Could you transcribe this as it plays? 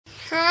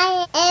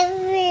Hi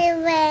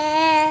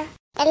everywhere.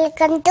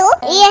 Welcome to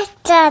Yes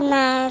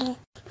channel.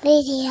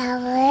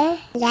 வீடியோவை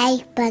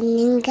like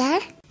பண்ணுங்க,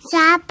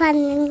 share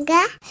பண்ணுங்க,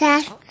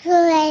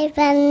 சப்ஸ்கிரைப்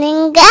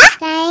பண்ணுங்க.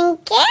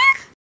 Thank you.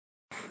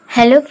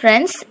 ஹலோ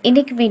ஃப்ரெண்ட்ஸ்,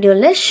 இன்றைக்கி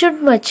வீடியோவில் ஷுட்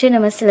வச்சு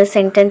நம்ம சில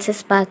சென்டென்சஸ்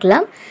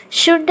பார்க்கலாம்.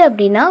 ஷுட்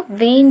அப்படின்னா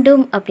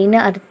வேண்டும் அப்படின்னு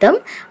அர்த்தம்.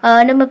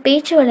 நம்ம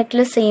பேச்சு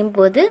வழக்கில்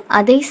செய்யும்போது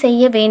அதை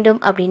செய்ய வேண்டும்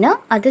அப்படின்னா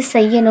அதை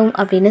செய்யணும்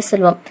அப்படின்னு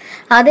சொல்லுவோம்.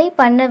 அதை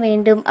பண்ண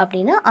வேண்டும்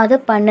அப்படின்னா அதை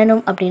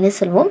பண்ணணும் அப்படின்னு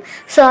சொல்லுவோம்.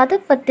 ஸோ அதை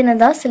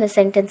பற்றினதாக சில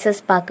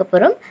சென்டென்சஸ் பார்க்க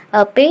போகிறோம்.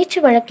 பேச்சு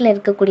வழக்கில்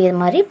இருக்கக்கூடிய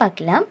மாதிரி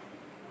பார்க்கலாம்.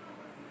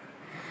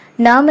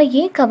 நாம்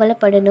ஏன்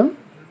கவலைப்படணும்?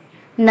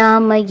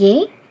 நாம்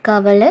ஏன்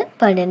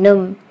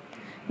கவலைப்படணும்?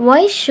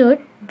 Why should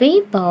we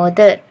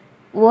bother?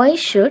 Why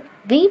should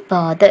we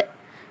bother?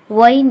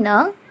 Why na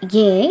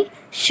ஏன்,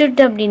 should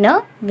அப்படின்னா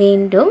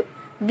வேண்டும்,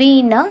 we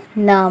na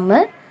நாம,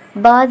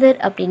 bother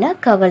அப்படின்னா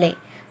கவலை.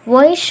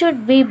 Why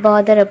should we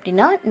bother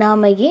அப்படின்னா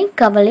நாம் ஏன்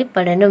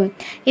கவலைப்படணும்.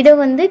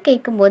 இதை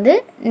கேட்கும்போது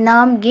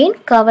நாம் ஏன்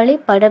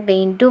கவலைப்பட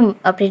வேண்டும்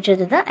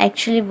அப்படின்றது தான்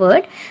ஆக்சுவலி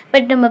வேர்ட்.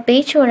 பட் நம்ம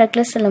பேச்சு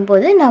வழக்கில்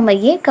சொல்லும்போது நாம்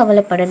ஏன்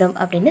கவலைப்படணும்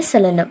அப்படின்னு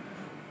சொல்லணும்.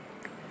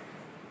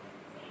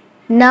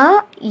 நான்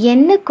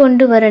என்ன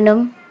கொண்டு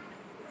வரணும்?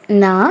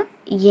 நான்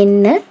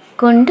என்ன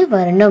கொண்டு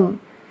வரணும்?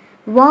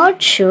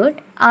 What should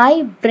I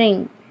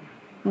bring?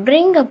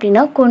 Bring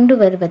அப்படின்னா கொண்டு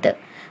வருவது.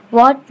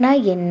 வாட்னா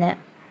என்ன,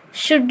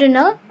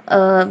 ஷுட்னா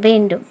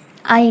வேண்டும்,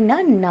 ஐனா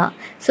நான்.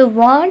 So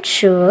what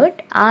should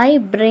I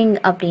bring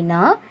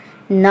அப்படின்னா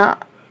நான்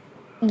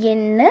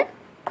என்ன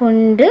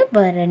கொண்டு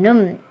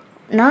வரணும்.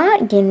 நான்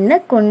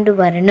என்ன கொண்டு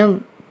வரணும்.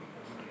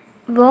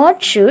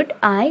 What should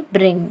I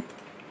bring?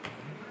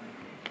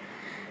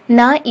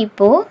 நான்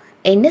இப்போ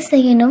என்ன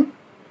செய்யணும்?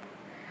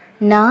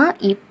 நான்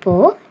இப்போ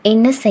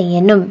என்ன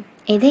செய்யணும்?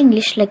 இதை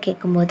இங்கிலீஷில்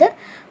கேட்கும்போது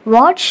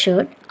what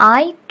should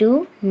I two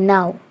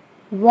now?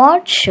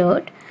 What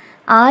should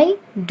I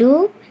two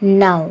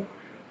now?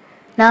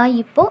 நான்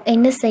இப்போ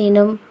என்ன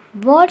செய்யணும்?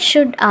 What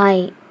should I?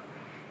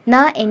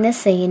 நான் என்ன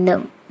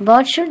செய்யணும்.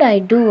 வாட் ஷுட் ஐ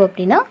டூ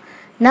அப்படின்னா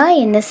நான்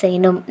என்ன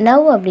செய்யணும்.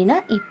 நவ் அப்படின்னா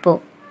இப்போ.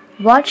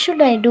 வாட்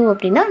ஷுட் ஐ டூ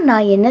அப்படின்னா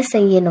நான் என்ன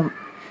செய்யணும்.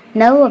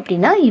 நவ்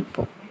அப்படின்னா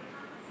இப்போ.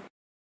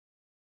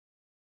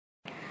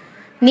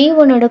 நீ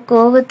உன்னோட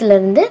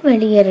கோவத்திலிருந்து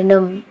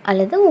வெளியேறணும்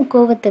அல்லது உன்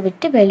கோவத்தை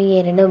விட்டு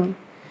வெளியேறணும்.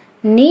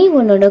 நீ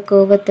உன்னோட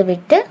கோவத்தை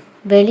விட்டு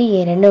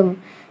வெளியேறணும்.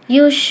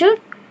 You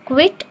should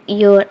quit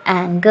your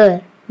anchor.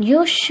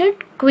 You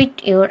should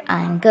quit your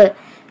anchor.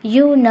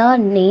 யூனா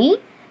நீ,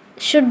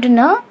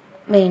 ஷுட்னா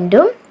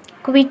வேண்டும்,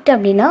 குவிட்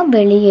அப்படின்னா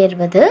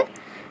வெளியேறுவது,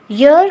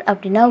 யுவர்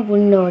அப்படின்னா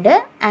உன்னோட,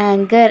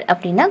 ஆங்கர்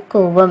அப்படின்னா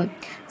கோவம்.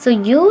 So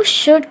you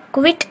should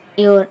quit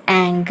your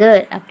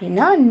anchor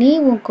அப்படின்னா நீ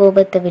உன்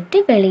கோபத்தை விட்டு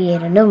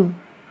வெளியேறணும்.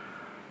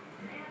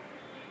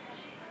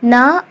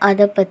 நான்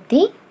அதை பற்றி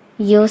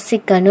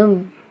யோசிக்கணும்.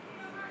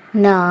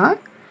 நான்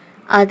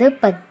அதை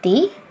பற்றி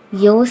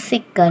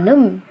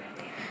யோசிக்கணும்.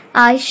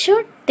 I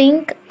should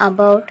think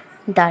about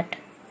that.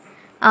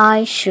 I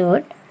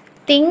should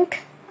think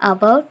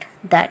about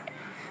that.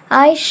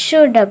 I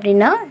should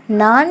அப்படின்னா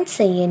நான்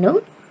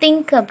செய்யணும்.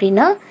 திங்க்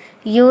அப்படின்னா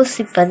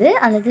யோசிப்பது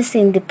அல்லது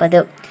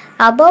சிந்திப்பது.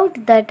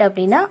 அபவுட் தட்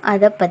அப்படின்னா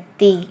அதை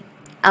பற்றி.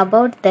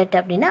 அபவுட் தட்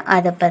அப்படின்னா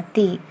அதை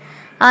பற்றி.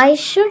 I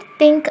should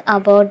think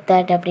about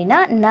that அப்படின்னா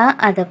நான்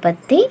அதை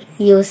பற்றி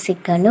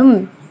யோசிக்கணும்.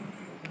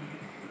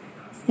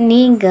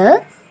 நீங்கள்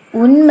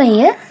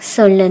உண்மையை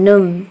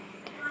சொல்லணும்.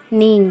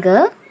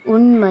 நீங்கள்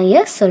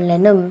உண்மையை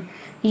சொல்லணும்.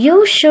 You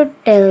should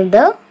tell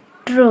the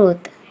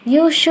truth.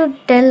 You should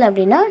del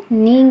அப்படின்னா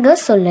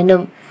நீங்கள்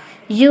சொல்லணும்.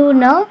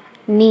 யூனா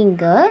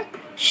நீங்கள்,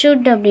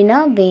 ஷுட் அப்படின்னா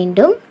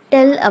வேண்டும்,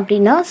 டெல்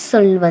அப்படின்னா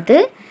சொல்வது,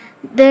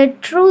 த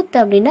ட்ரூத்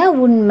அப்படின்னா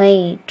உண்மை.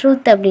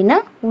 ட்ரூத் அப்படின்னா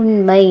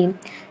உண்மை.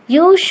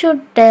 You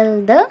should tell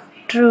the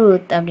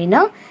truth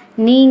அப்படின்னா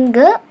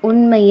நீங்கள்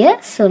உண்மையை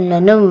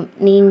சொல்லணும்.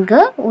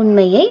 நீங்கள்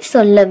உண்மையை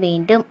சொல்ல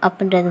வேண்டும்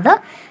அப்படின்றது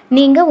தான்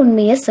நீங்கள்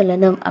உண்மையை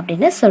சொல்லணும்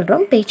அப்படின்னு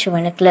சொல்கிறோம் பேச்சு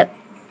வழக்கில்.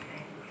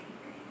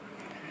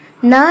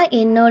 நான்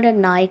என்னோட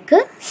நாய்க்கு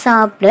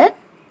சாப்பிட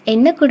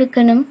என்ன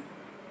கொடுக்கணும்?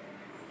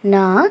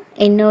 நான்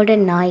என்னோட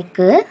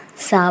நாய்க்கு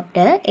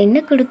சாப்பிட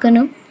என்ன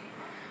கொடுக்கணும்?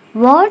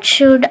 What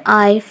should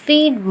I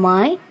feet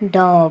my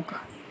dog?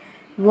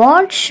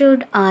 What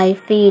should I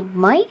feet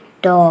my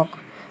dog?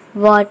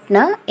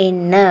 வாட்னா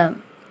என்ன,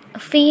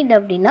 ஃபீட்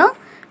அப்படின்னா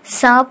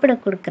சாப்பிட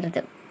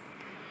கொடுக்கறது,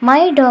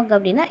 மை டாக்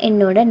அப்படின்னா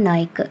என்னோட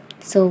நாய்க்கு.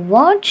 So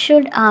what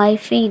should I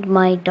feet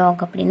my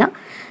dog அப்படின்னா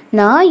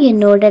நான்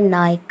என்னோட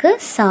நாய்க்கு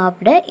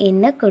சாப்பிட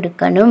என்ன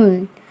கொடுக்கணும்.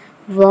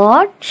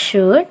 What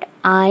should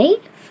I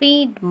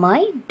feet my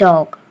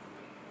dog?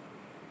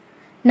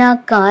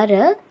 நான்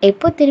காரை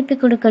எப்போ திருப்பி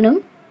கொடுக்கணும்?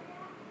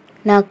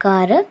 நான்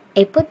காரை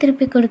எப்போ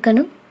திருப்பி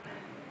கொடுக்கணும்?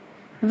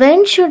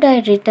 when should I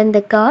return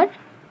the car?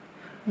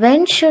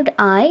 when should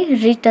I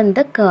return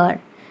the car?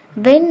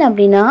 when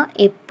அப்படின்னா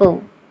எப்போ,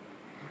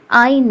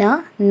 ஐனா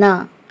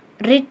நான்,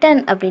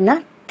 ரிட்டன் அப்படின்னா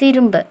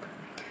திரும்ப,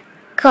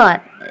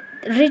 car,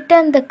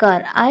 return the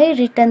car, I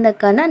written the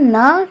Karnaugh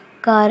நான்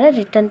காரை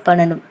ரிட்டன்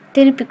பண்ணணும்,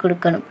 திருப்பி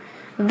கொடுக்கணும்.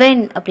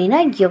 when அப்படின்னா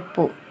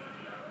எப்போ,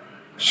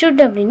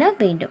 ஷுட் அப்படின்னா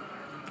வேண்டும்.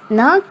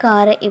 நான்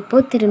காரை எப்போ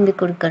திரும்பி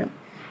கொடுக்கணும்?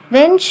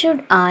 When should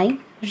I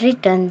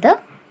return the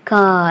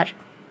car?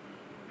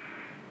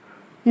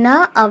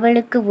 நான்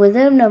அவளுக்கு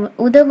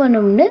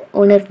உதவணும்னு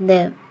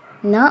உணர்ந்தேன்.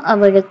 நான்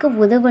அவளுக்கு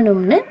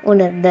உதவணும்னு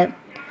உணர்ந்தேன்.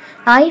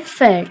 I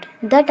felt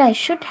that I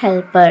should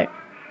help her.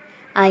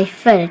 I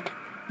felt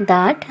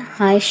that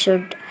I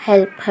should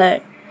help her.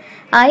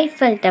 I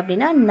felt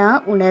அப்படின்னா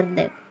நான்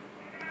உணர்ந்தேன்.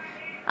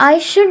 I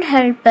should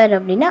help her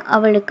அப்படின்னா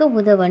அவளுக்கு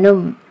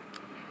உதவணும்.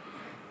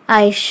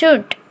 I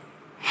should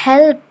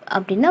help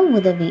அப்படின்னா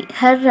உதவி.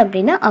 her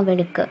அப்படின்னா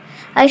அவளுக்கு.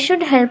 I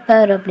should help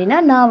her அப்படின்னா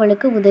நான்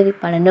அவளுக்கு உதவி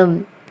பண்ணணும்.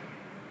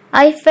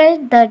 I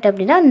felt that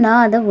அப்படின்னா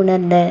நான் அதை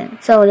உணர்ந்தேன்.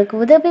 ஸோ அவளுக்கு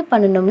உதவி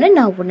பண்ணணும்னு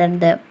நான்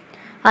உணர்ந்தேன்.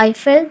 I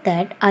felt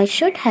that I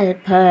should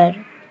help her.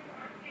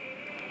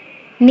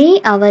 நீ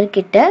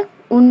அவர்கிட்ட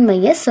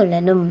உண்மையை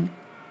சொல்லணும்.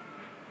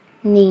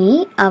 நீ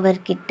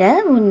அவர்கிட்ட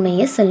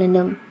உண்மையை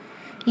சொல்லணும்.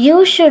 You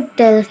should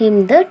tell him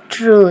the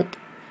truth.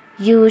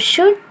 You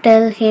should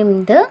tell him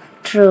the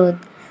truth.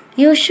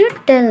 You should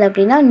tell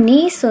அப்படின்னா நீ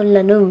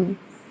சொல்லணும்.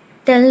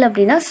 tell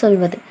அப்படின்னா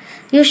சொல்வது.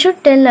 You should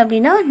tell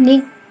அப்படின்னா நீ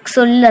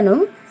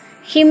சொல்லணும்.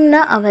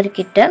 himனா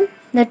அவர்கிட்ட.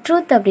 the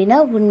truth அப்படின்னா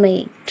உண்மை.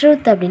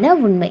 truth அப்படின்னா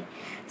உண்மை.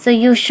 so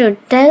you should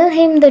tell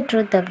him the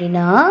truth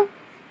அப்படின்னா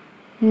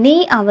நீ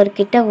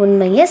அவர்கிட்ட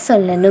உண்மையை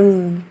சொல்லணும்.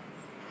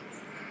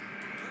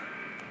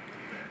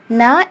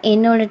 நான்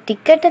என்னோட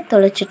டிக்கெட்டை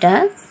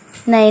தொலைச்சிட்டேன்.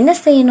 நான் என்ன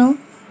செய்யணும்?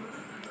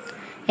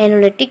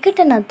 என்னோட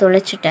டிக்கெட்டை நான்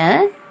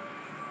தொலைச்சிட்டேன்.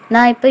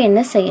 நான் இப்போ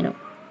என்ன செய்யணும்?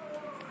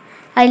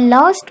 I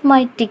lost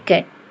my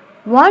ticket.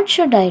 What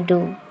should I do?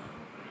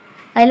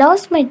 I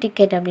lost my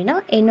ticket அப்படின்னா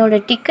என்னோட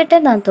டிக்கெட்டை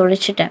நான்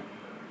தொலைச்சிட்டேன்.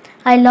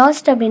 I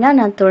lost அப்படின்னா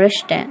நான்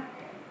தொலைச்சிட்டேன்.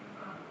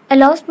 I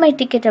lost my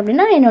ticket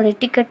அப்படின்னா என்னோட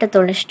டிக்கெட்டை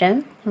தொலைச்சிட்டேன்.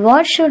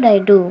 What should I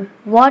do?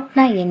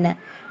 Whatனா என்ன?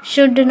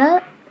 shouldனா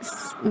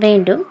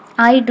வேண்டும்.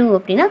 I do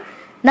அப்படின்னா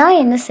நான்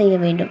என்ன செய்ய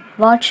வேண்டும்?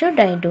 What should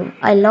I do?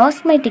 I lost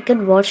my ticket.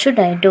 What should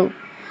I do?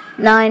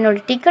 நான் என்னோட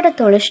டிக்கெட்டை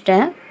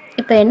தொலைச்சிட்டேன்.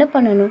 இப்போ என்ன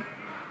பண்ணணும்?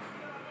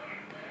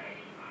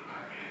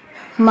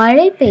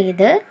 மழை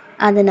பெய்யுது,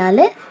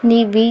 அதனால் நீ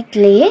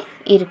வீட்டிலையே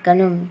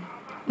இருக்கணும்.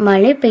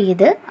 மழை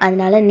பெய்யுது,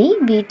 அதனால் நீ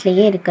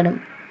வீட்டிலையே இருக்கணும்.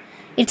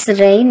 It's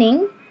raining,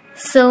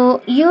 so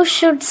you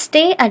should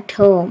stay at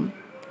home.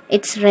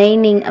 It's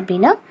raining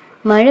அப்படின்னா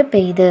மழை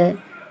பெய்யுது.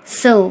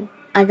 So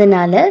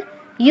அதனால்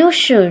you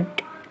should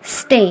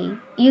stay.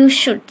 You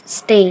should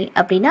stay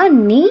அப்படின்னா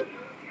நீ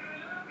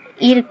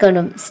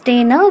இருக்கணும்.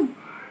 ஸ்டேனா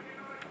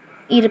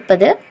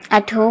இருப்பது.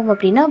 at home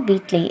அப்படின்னா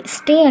வீட்டிலேயே.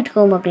 stay at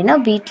home அப்படின்னா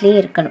வீட்டிலேயே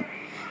இருக்கணும்.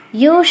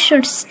 You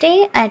should stay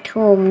at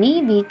home. நீ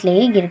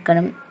வீட்டிலேயே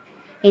இருக்கணும்.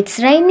 It's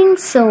raining,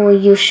 so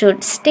you should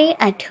stay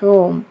at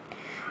home.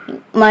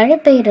 மழை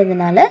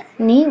பெய்யறதுனால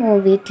நீ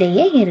உன்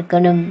வீட்டிலேயே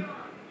இருக்கணும்.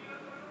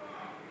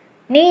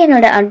 நீ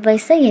என்னோட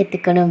அட்வைஸை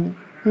ஏற்றுக்கணும்.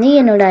 நீ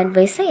என்னோட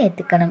அட்வைஸை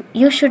ஏற்றுக்கணும்.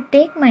 You should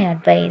take my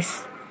advice.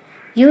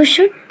 You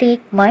should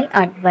take my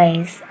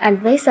advice.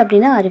 advice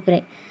அப்படின்னா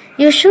அறிவுரை.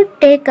 You should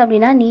take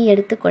அப்படின்னா நீ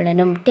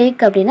எடுத்துக்கொள்ளணும்.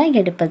 take அப்படின்னா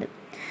எடுப்பது.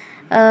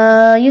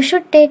 You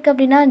should take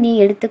அப்படின்னா நீ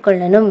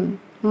எடுத்துக்கொள்ளணும்.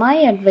 my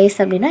advice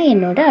அப்படின்னா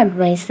என்னோட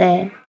அட்வைஸை.